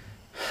this?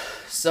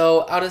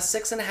 So out of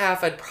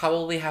 6.5, I'd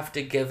probably have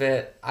to give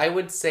it, I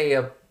would say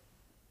a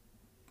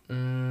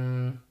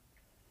You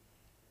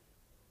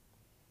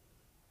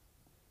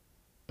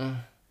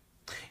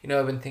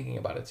know, I've been thinking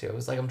about it too. It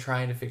was like I'm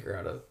trying to figure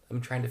out a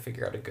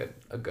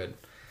good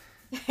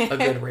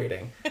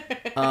rating.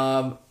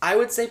 I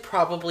would say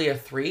probably a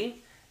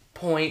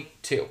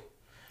 3.2.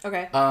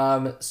 Okay.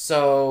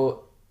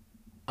 So,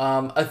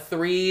 a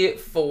 3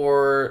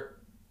 for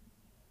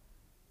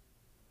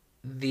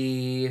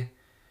the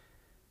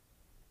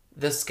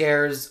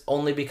scares,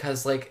 only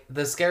because, like,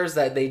 the scares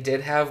that they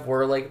did have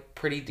were, like,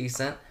 pretty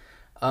decent.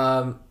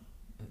 Well,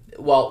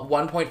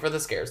 1 point for the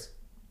scares.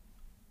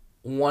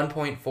 1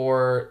 point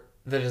for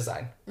the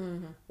design.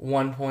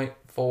 1 point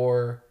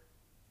for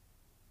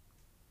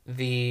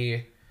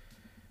the...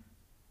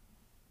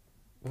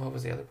 What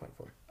was the other point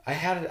for? I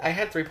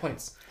had 3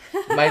 points.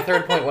 My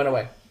third point went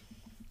away.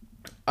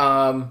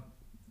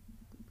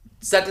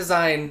 Set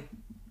design,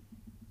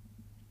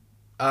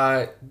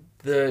 the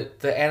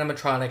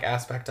animatronic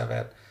aspect of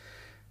it,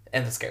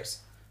 and the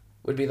scares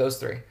would be those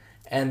 3.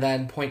 And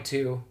then point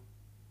 2,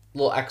 a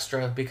little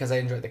extra because I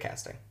enjoyed the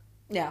casting.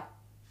 Yeah.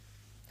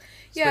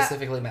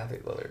 Specifically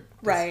Matthew Lillard.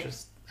 Right.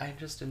 I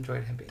just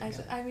enjoyed him being in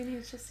it. I mean,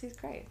 he's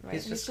great, right?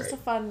 He's just great. a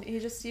fun, you're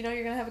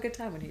going to have a good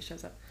time when he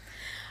shows up.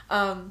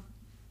 I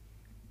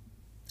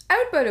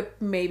would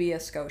put maybe a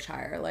skosh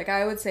higher. Like,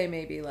 I would say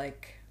maybe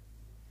like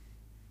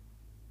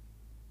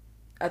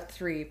a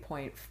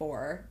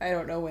 3.4. I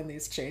don't know when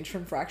these change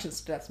from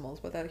fractions to decimals,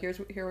 but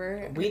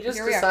we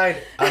just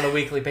decide on a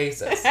weekly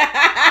basis.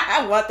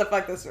 What the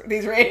fuck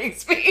these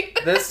ratings mean?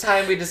 This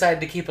time we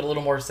decided to keep it a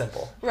little more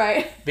simple.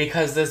 Right.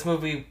 Because this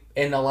movie,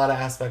 in a lot of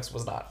aspects,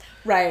 was not.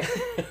 Right.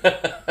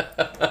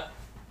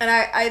 And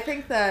I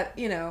think that,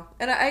 you know,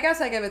 and I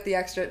guess I give it the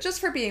extra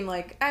just for being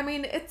like, I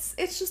mean, it's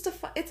just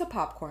it's a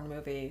popcorn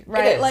movie,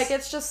 right? It is. Like,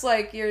 it's just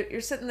like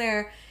you're sitting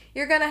there,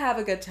 you're gonna have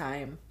a good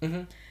time.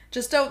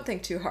 Just don't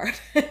think too hard.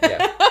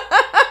 Yeah.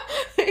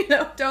 You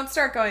know, don't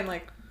start going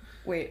like,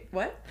 wait,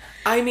 what?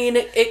 I mean,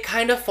 it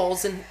kind of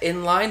falls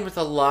in line with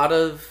a lot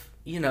of,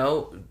 you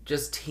know,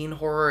 just teen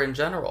horror in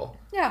general.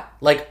 Yeah.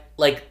 Like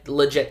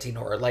legit teen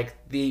horror, like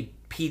the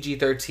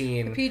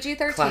PG-13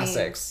 PG-13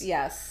 classics.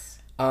 Yes.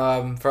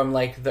 From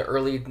like the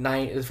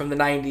from the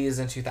 90s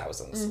and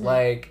 2000s.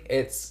 Like,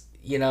 it's,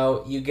 you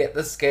know, you get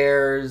the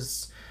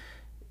scares,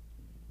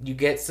 you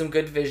get some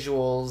good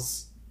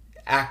visuals,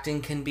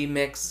 acting can be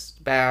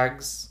mixed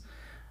bags,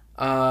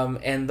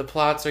 and the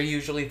plots are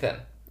usually thin.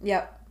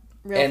 Yep.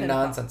 And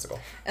nonsensical.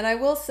 And I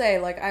will say,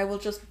 like, I will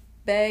just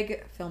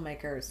beg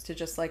filmmakers to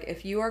just, like,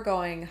 if you are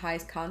going high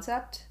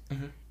concept,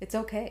 it's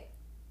okay.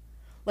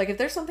 Like, if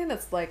there's something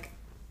that's, like,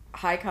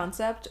 high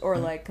concept or,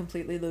 like,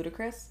 completely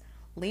ludicrous,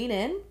 lean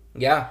in.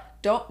 Yeah.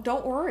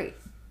 Don't worry.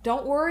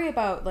 Don't worry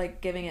about,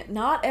 like, giving it...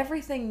 Not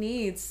everything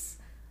needs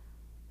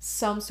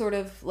some sort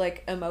of,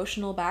 like,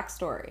 emotional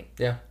backstory.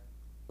 Yeah.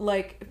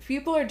 like,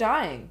 people are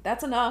dying.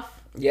 That's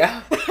enough.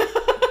 Yeah.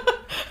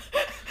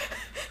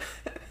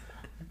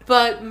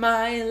 But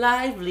my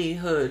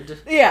livelihood.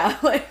 Yeah,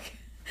 like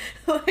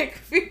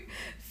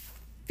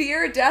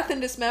fear, death,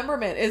 and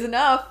dismemberment is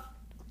enough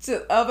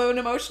of an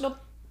emotional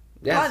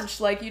punch.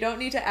 Like, you don't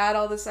need to add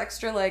all this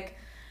extra, like,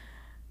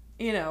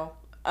 you know,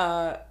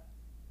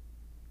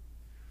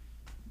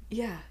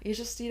 yeah,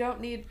 you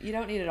don't need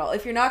it all.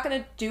 If you're not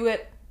going to do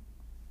it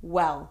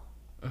well,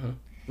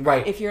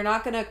 right? If you're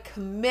not going to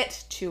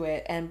commit to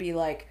it and be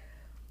like,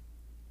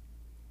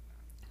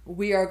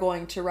 we are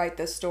going to write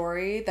this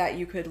story that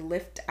you could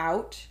lift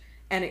out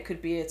and it could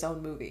be its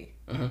own movie,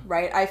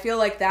 right? I feel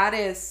like that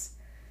is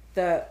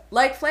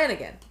like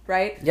Flanagan,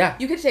 right? Yeah.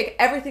 You could take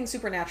everything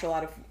supernatural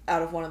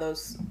out of one of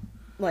those,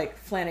 like,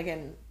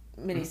 Flanagan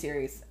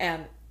miniseries,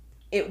 and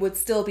it would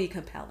still be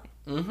compelling.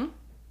 Mm-hmm.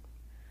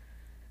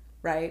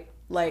 Right?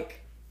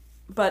 Like,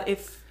 but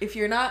if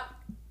you're not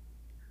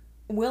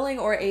willing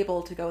or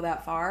able to go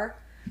that far,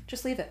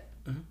 just leave it.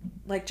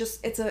 Like,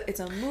 just, it's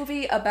a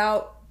movie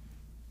about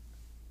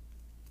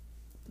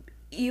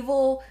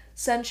evil,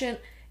 sentient,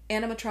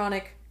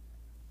 animatronic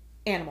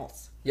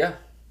animals. Yeah.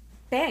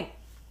 Bang.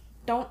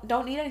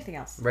 Don't need anything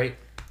else. Right.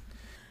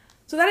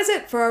 So that is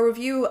it for our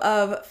review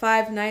of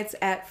Five Nights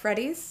at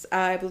Freddy's.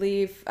 I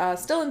believe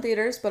still in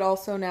theaters, but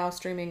also now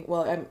streaming.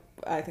 Well,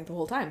 I think the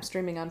whole time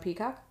streaming on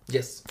Peacock.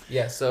 Yes.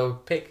 Yeah. So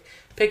pick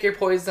your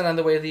poison on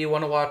the way that you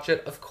want to watch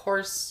it. Of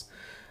course,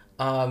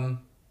 going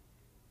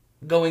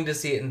to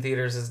see it in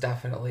theaters is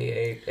definitely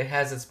it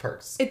has its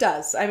perks. It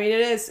does. I mean,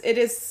 it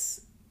is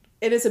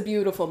a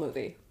beautiful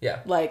movie. Yeah.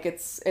 Like,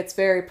 it's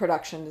very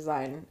production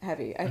design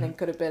heavy. I think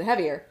could have been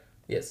heavier.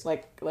 Yes.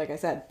 Like I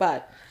said,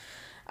 but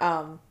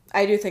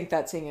I do think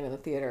that seeing it in the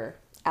theater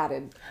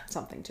added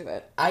something to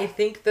it. I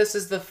think this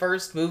is the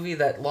first movie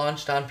that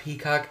launched on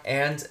Peacock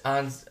and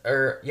on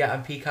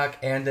Peacock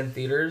and in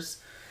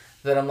theaters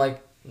that I'm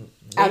like, maybe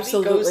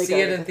absolutely go see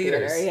it in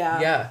theaters.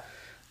 Theater,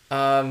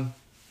 yeah.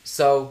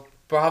 So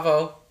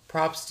bravo,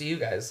 props to you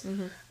guys.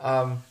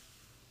 Yeah,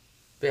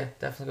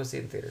 definitely go see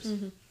it in theaters.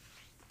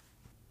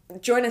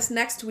 Join us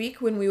next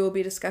week when we will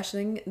be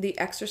discussing The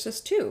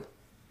Exorcist 2.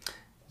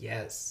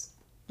 Yes.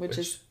 Which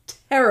is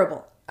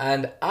terrible.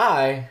 And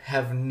I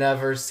have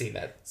never seen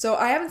it. So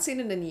I haven't seen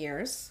it in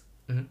years.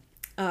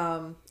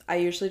 I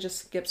usually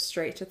just skip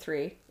straight to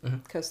 3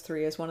 because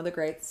 3 is one of the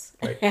greats.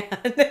 Right.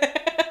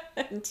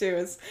 And 2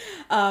 is.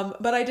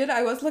 But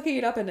I was looking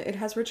it up and it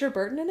has Richard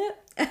Burton in it.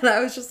 And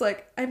I was just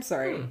like, I'm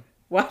sorry.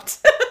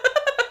 What?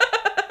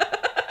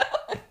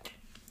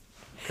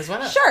 Because why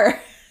not?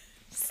 Sure.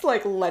 It's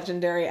like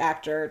legendary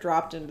actor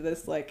dropped into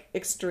this like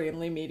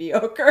extremely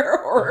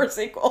mediocre horror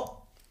sequel.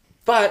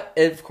 But,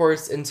 of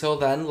course, until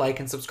then, like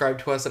and subscribe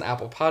to us on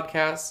Apple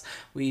Podcasts.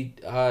 We,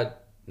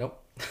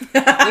 nope.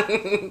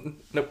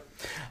 Nope.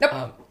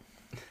 I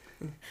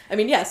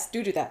mean, yes,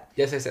 do that.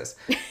 Yes.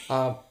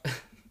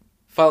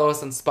 Follow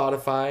us on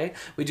Spotify.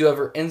 We do have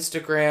our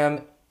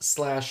Instagram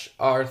 /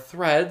 our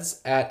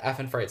threads at F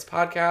and Frights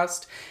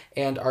Podcast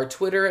and our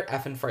Twitter at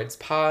F and Frights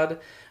Pod.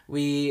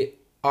 We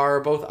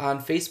are both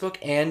on Facebook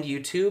and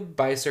YouTube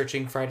by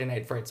searching Friday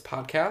Night Frights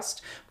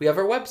Podcast. We have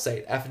our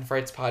website,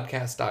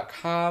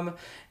 fandfrightspodcast.com.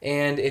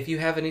 And if you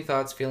have any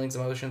thoughts, feelings,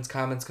 emotions,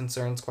 comments,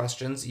 concerns,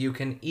 questions, you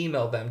can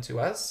email them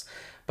to us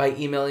by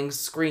emailing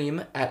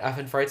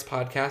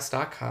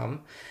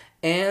scream@fandfrightspodcast.com.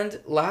 And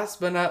last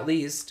but not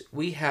least,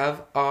 we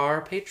have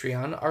our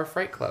Patreon, our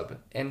Fright Club.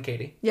 And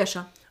Katie? Yes,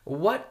 Sean.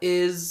 What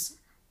is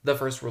the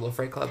first rule of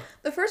Fright Club?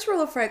 The first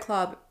rule of Fright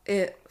Club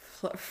is...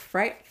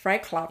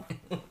 Fright Club.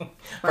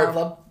 Fright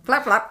Club?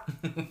 Flap flap.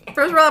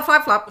 First rule of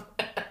flap flap.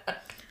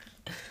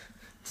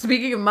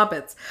 Speaking of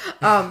Muppets.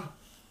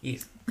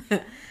 Yes.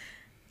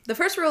 The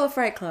first rule of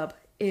Fright Club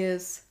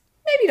is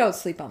maybe don't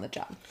sleep on the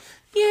job.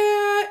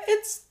 Yeah,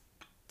 it's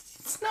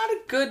not a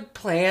good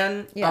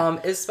plan. Yeah.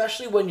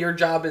 Especially when your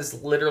job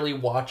is literally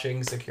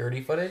watching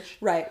security footage.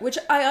 Right, which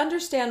I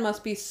understand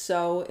must be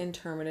so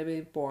interminably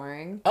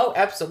boring. Oh,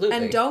 absolutely.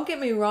 And don't get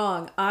me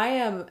wrong, I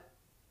am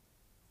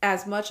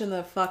as much in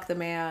the fuck the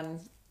man,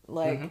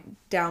 like,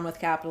 down with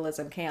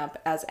capitalism camp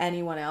as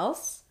anyone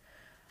else.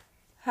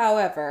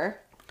 However,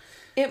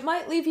 it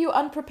might leave you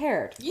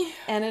unprepared. Yeah.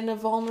 And in a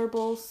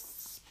vulnerable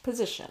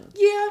position.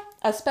 Yeah.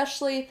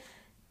 Especially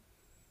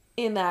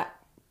in that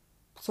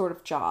sort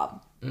of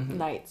job,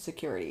 night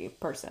security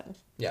person.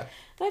 Yeah.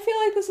 And I feel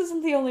like this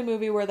isn't the only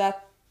movie where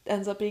that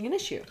ends up being an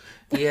issue.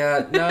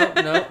 Yeah,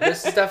 no,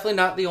 this is definitely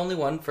not the only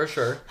one, for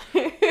sure.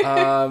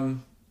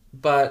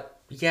 But...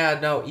 yeah,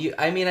 no,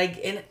 I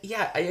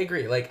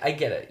agree. Like, I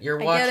get it.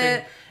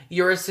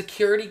 You're a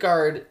security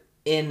guard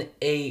in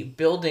a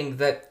building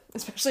that...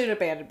 especially an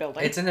abandoned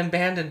building. It's an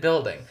abandoned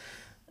building.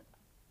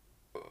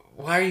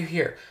 Why are you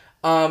here?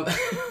 But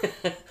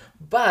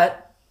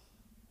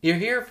you're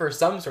here for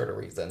some sort of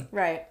reason.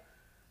 Right.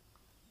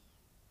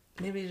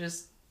 Maybe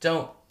just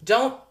don't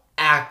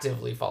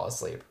actively fall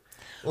asleep.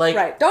 Like,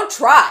 right. Don't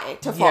try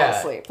to fall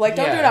asleep. Like,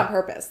 don't do it on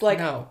purpose. Like,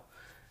 no.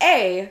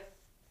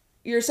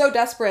 You're so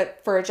desperate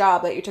for a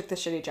job that you took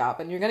this shitty job,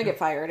 and you're going to get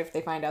fired if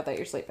they find out that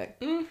you're sleeping.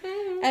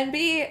 And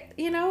B,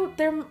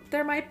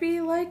 there might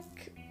be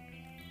like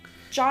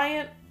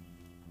giant,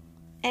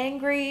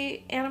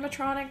 angry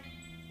animatronic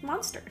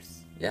monsters.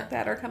 Yeah.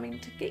 That are coming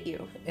to get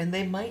you. And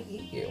they might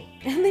eat you.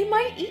 And they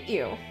might eat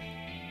you.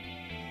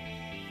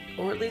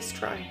 Or at least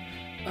try.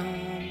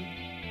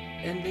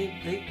 And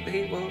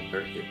they will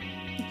hurt you.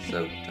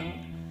 So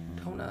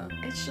don't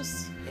It's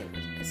just bad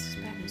conspiracy.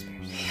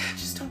 Yeah,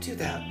 just don't do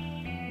that.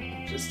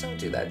 Just don't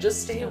do that.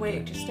 Just stay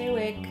awake. Just stay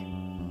awake.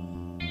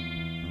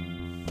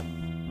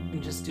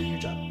 And just do your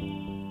job.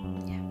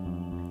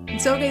 Yeah. And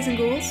so, gays and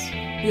ghouls,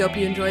 we hope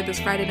you enjoyed this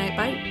Friday Night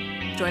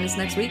Bite. Join us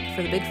next week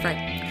for the big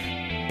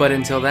fright. But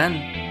until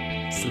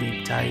then,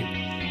 sleep tight.